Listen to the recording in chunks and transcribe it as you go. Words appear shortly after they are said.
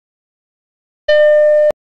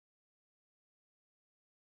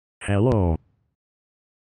Hello.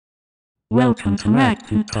 Welcome to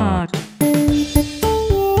Macintosh.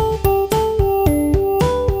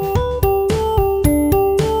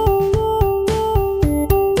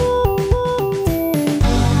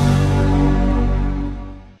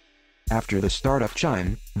 After the startup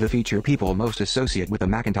chime, the feature people most associate with a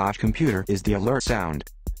Macintosh computer is the alert sound.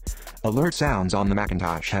 Alert sounds on the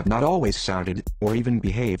Macintosh have not always sounded, or even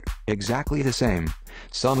behaved, exactly the same.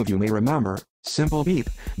 Some of you may remember Simple Beep,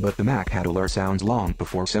 but the Mac had alert sounds long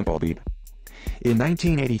before Simple Beep. In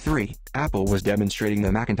 1983, Apple was demonstrating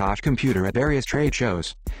the Macintosh computer at various trade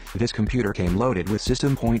shows. This computer came loaded with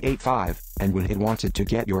System .85, and when it wanted to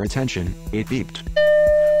get your attention, it beeped.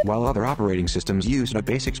 While other operating systems used a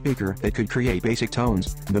basic speaker that could create basic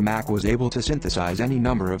tones, the Mac was able to synthesize any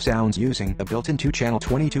number of sounds using a built-in 2-channel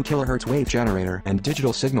 22 kHz wave generator and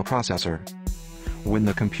digital signal processor. When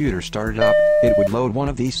the computer started up, it would load one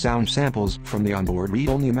of these sound samples from the onboard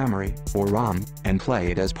read-only memory, or ROM, and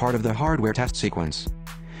play it as part of the hardware test sequence.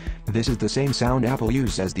 This is the same sound Apple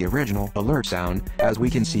used as the original alert sound, as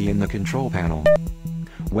we can see in the control panel.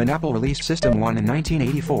 When Apple released System 1 in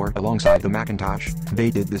 1984 alongside the Macintosh,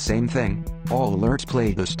 they did the same thing. All alerts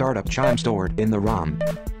played the startup chime stored in the ROM.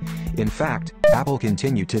 In fact, Apple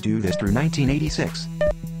continued to do this through 1986.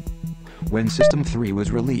 When System 3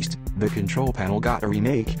 was released, the control panel got a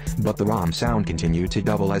remake, but the ROM sound continued to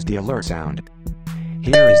double as the alert sound.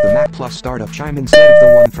 Here is the Mac Plus startup chime instead of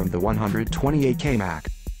the one from the 128K Mac.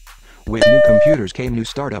 With new computers came new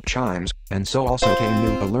startup chimes, and so also came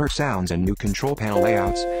new alert sounds and new control panel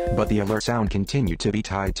layouts, but the alert sound continued to be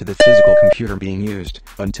tied to the physical computer being used,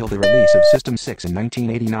 until the release of System 6 in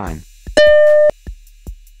 1989.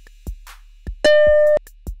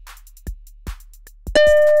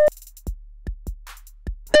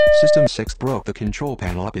 System 6 broke the control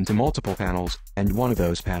panel up into multiple panels, and one of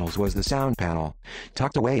those panels was the sound panel.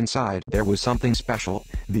 Tucked away inside, there was something special,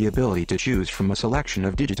 the ability to choose from a selection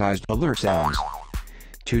of digitized alert sounds.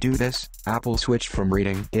 To do this, Apple switched from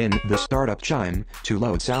reading in the startup chime to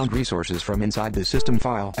load sound resources from inside the system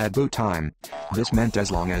file at boot time. This meant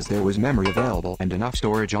as long as there was memory available and enough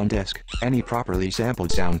storage on disk, any properly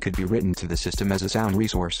sampled sound could be written to the system as a sound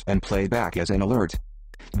resource and played back as an alert.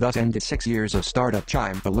 Thus ended 6 years of startup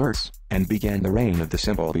chime alerts, and began the reign of the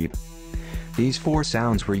Simple Beep. These 4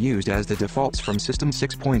 sounds were used as the defaults from System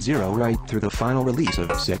 6.0 right through the final release of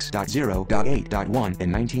 6.0.8.1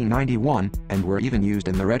 in 1991, and were even used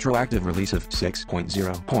in the retroactive release of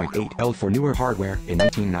 6.0.8L for newer hardware in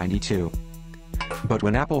 1992. But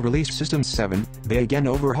when Apple released System 7, they again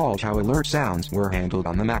overhauled how alert sounds were handled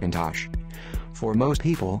on the Macintosh. For most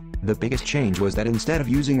people, the biggest change was that instead of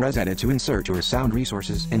using ResEdit to insert your sound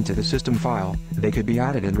resources into the system file, they could be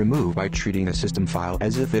added and removed by treating the system file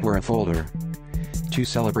as if it were a folder. To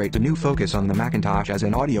celebrate the new focus on the Macintosh as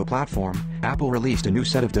an audio platform, Apple released a new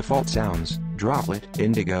set of default sounds: Droplet,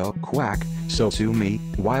 Indigo, Quack, So Sue Me,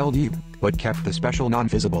 Wild Beep, but kept the special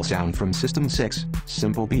non-visible sound from System 6,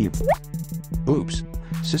 Simple Beep. Oops.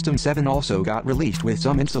 System 7 also got released with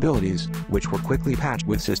some instabilities, which were quickly patched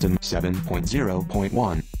with System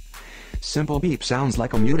 7.0.1. Simple Beep sounds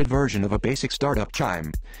like a muted version of a basic startup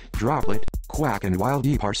chime. Droplet, Quack and Wild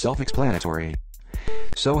Beep are self-explanatory.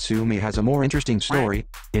 So Sue Me has a more interesting story.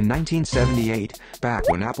 In 1978, back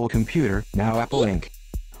when Apple Computer, now Apple Inc.,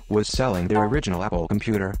 was selling their original Apple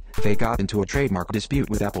computer, they got into a trademark dispute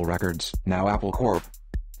with Apple Records, now Apple Corp.,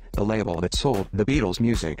 the label that sold the Beatles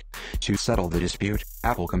music. To settle the dispute,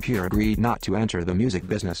 Apple Computer agreed not to enter the music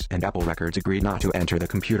business and Apple Records agreed not to enter the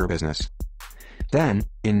computer business. Then,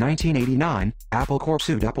 in 1989, Apple Corp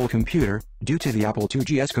sued Apple Computer, due to the Apple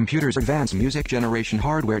IIgs computer's advanced music generation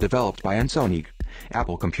hardware developed by Ensoniq.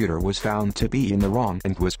 Apple Computer was found to be in the wrong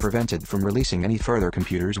and was prevented from releasing any further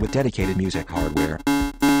computers with dedicated music hardware.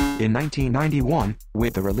 In 1991,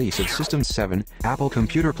 with the release of System 7, Apple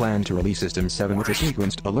Computer planned to release System 7 with a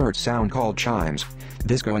sequenced alert sound called chimes.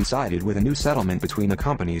 This coincided with a new settlement between the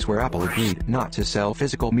companies where Apple agreed not to sell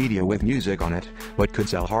physical media with music on it, but could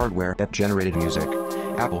sell hardware that generated music.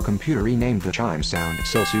 Apple Computer renamed the chime sound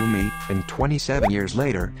So Sue Me, and 27 years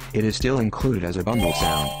later, it is still included as a bundled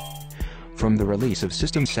sound. From the release of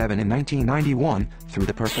System 7 in 1991, through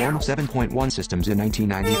the Perform 7.1 systems in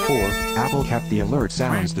 1994, Apple kept the alert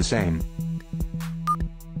sounds the same.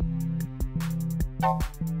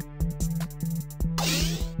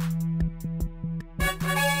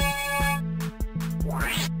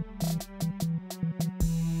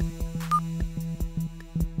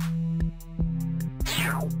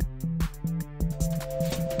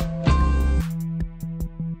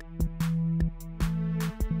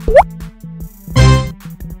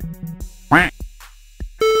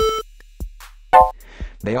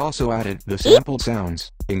 They also added the sampled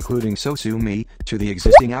sounds, including Sosumi, to the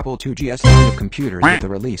existing Apple IIgs line of computers with the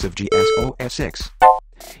release of GSOS 6.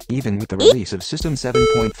 Even with the release of System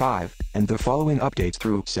 7.5, and the following updates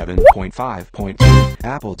through 7.5.2,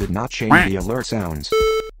 Apple did not change the alert sounds.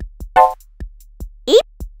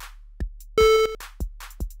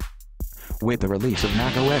 With the release of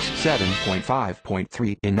macOS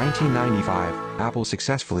 7.5.3 in 1995, Apple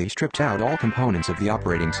successfully stripped out all components of the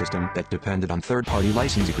operating system that depended on third-party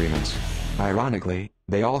license agreements. Ironically,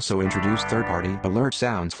 they also introduced third-party alert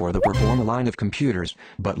sounds for the Performa line of computers,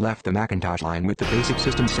 but left the Macintosh line with the basic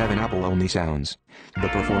System 7 Apple-only sounds. The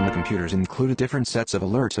Performa computers included different sets of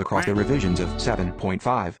alerts across the revisions of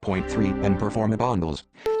 7.5.3 and Performa bundles.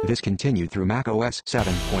 This continued through macOS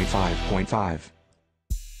 7.5.5.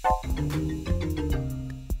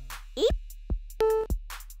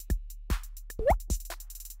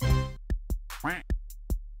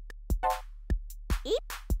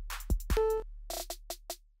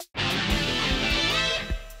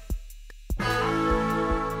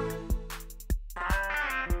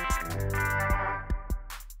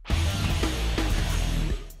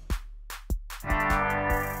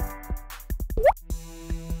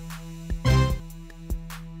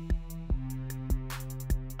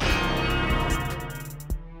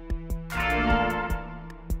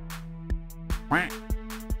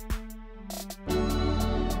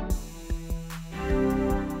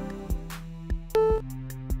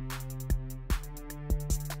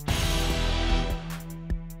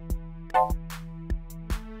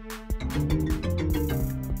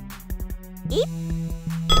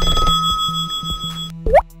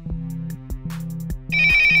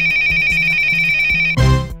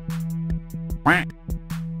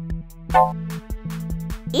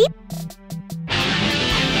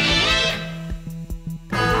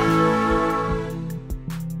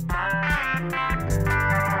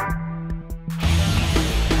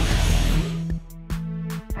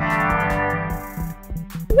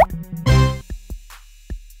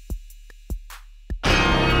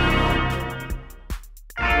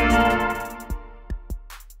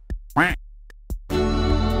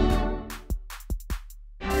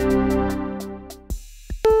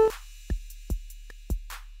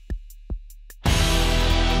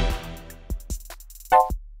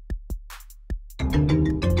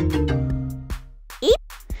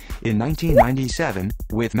 In 1997,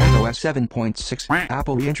 with macOS 7.6,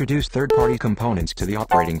 Apple reintroduced third-party components to the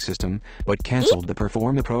operating system, but cancelled the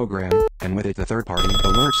Performa program, and with it the third-party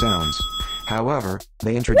alert sounds. However,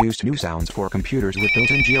 they introduced new sounds for computers with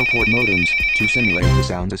built-in geoport modems, to simulate the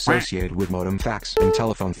sounds associated with modem fax and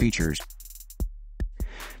telephone features.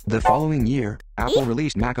 The following year, Apple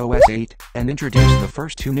released macOS 8, and introduced the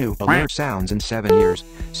first two new alert sounds in 7 years,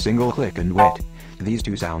 Single Click and Wit. These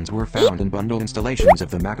two sounds were found in bundled installations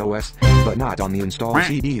of the macOS, but not on the installed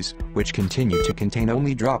CDs, which continued to contain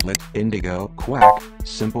only Droplet, Indigo, Quack,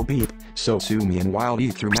 Simple Beep, Sosumi and Wild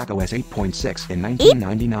E through macOS 8.6 in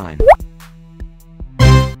 1999.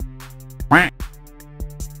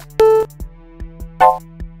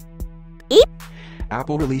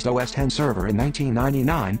 Apple released OS X Server in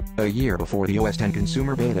 1999, a year before the OS X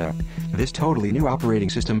consumer beta. This totally new operating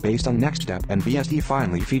system based on NextStep and BSD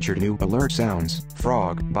finally featured new alert sounds: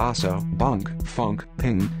 frog, basso, bunk, funk,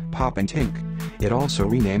 ping, pop and tink. It also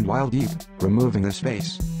renamed Wild Beep, removing the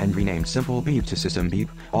space, and renamed Simple Beep to System Beep,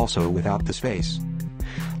 also without the space.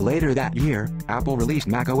 Later that year, Apple released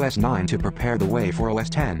macOS 9 to prepare the way for OS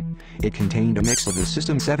X. It contained a mix of the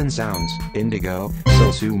System 7 sounds, Indigo,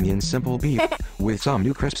 Sosumi and Simple Beep, with some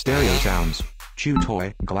new crisp stereo sounds: Chew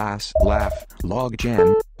Toy, Glass, Laugh, Log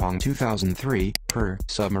Jam, Pong 2003, Purr,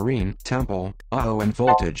 Submarine, Temple, Uh-oh and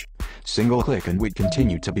Voltage. Single Click and Wit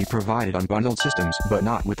continued to be provided on bundled systems, but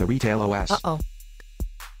not with the retail OS.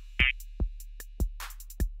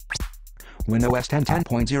 When OS X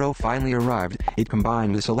 10.0 finally arrived, it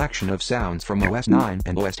combined the selection of sounds from OS 9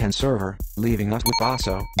 and OS X Server, leaving us with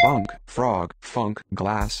Basso, Bunk, Frog, Funk,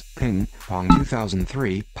 Glass, Ping, Pong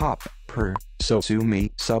 2003, Pop, Purr, Sosumi,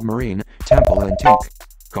 Submarine, Temple and Tink.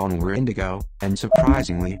 Gone were Indigo, and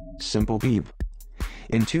surprisingly, Simple Beep.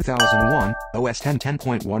 In 2001, OS X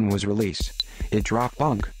 10.1 was released. It dropped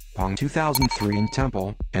Bunk, Pong 2003 and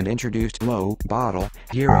Temple, and introduced Low, Bottle,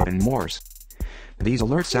 Hero and Morse. These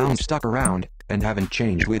alert sounds stuck around, and haven't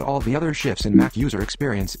changed with all the other shifts in Mac user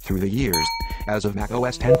experience through the years. As of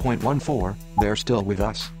macOS 10.14, they're still with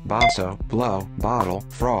us: Basso, Blow, Bottle,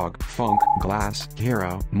 Frog, Funk, Glass,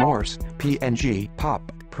 Hero, Morse, PNG,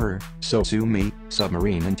 Pop, Purr, Sosumi,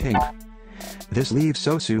 Submarine and Tink. This leaves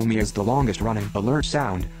Sosumi as the longest-running alert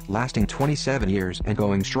sound, lasting 27 years and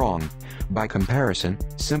going strong. By comparison,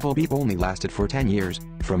 Simple Beep only lasted for 10 years,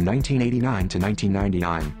 from 1989 to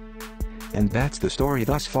 1999. And that's the story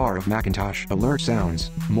thus far of Macintosh alert sounds,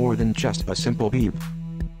 more than just a simple beep.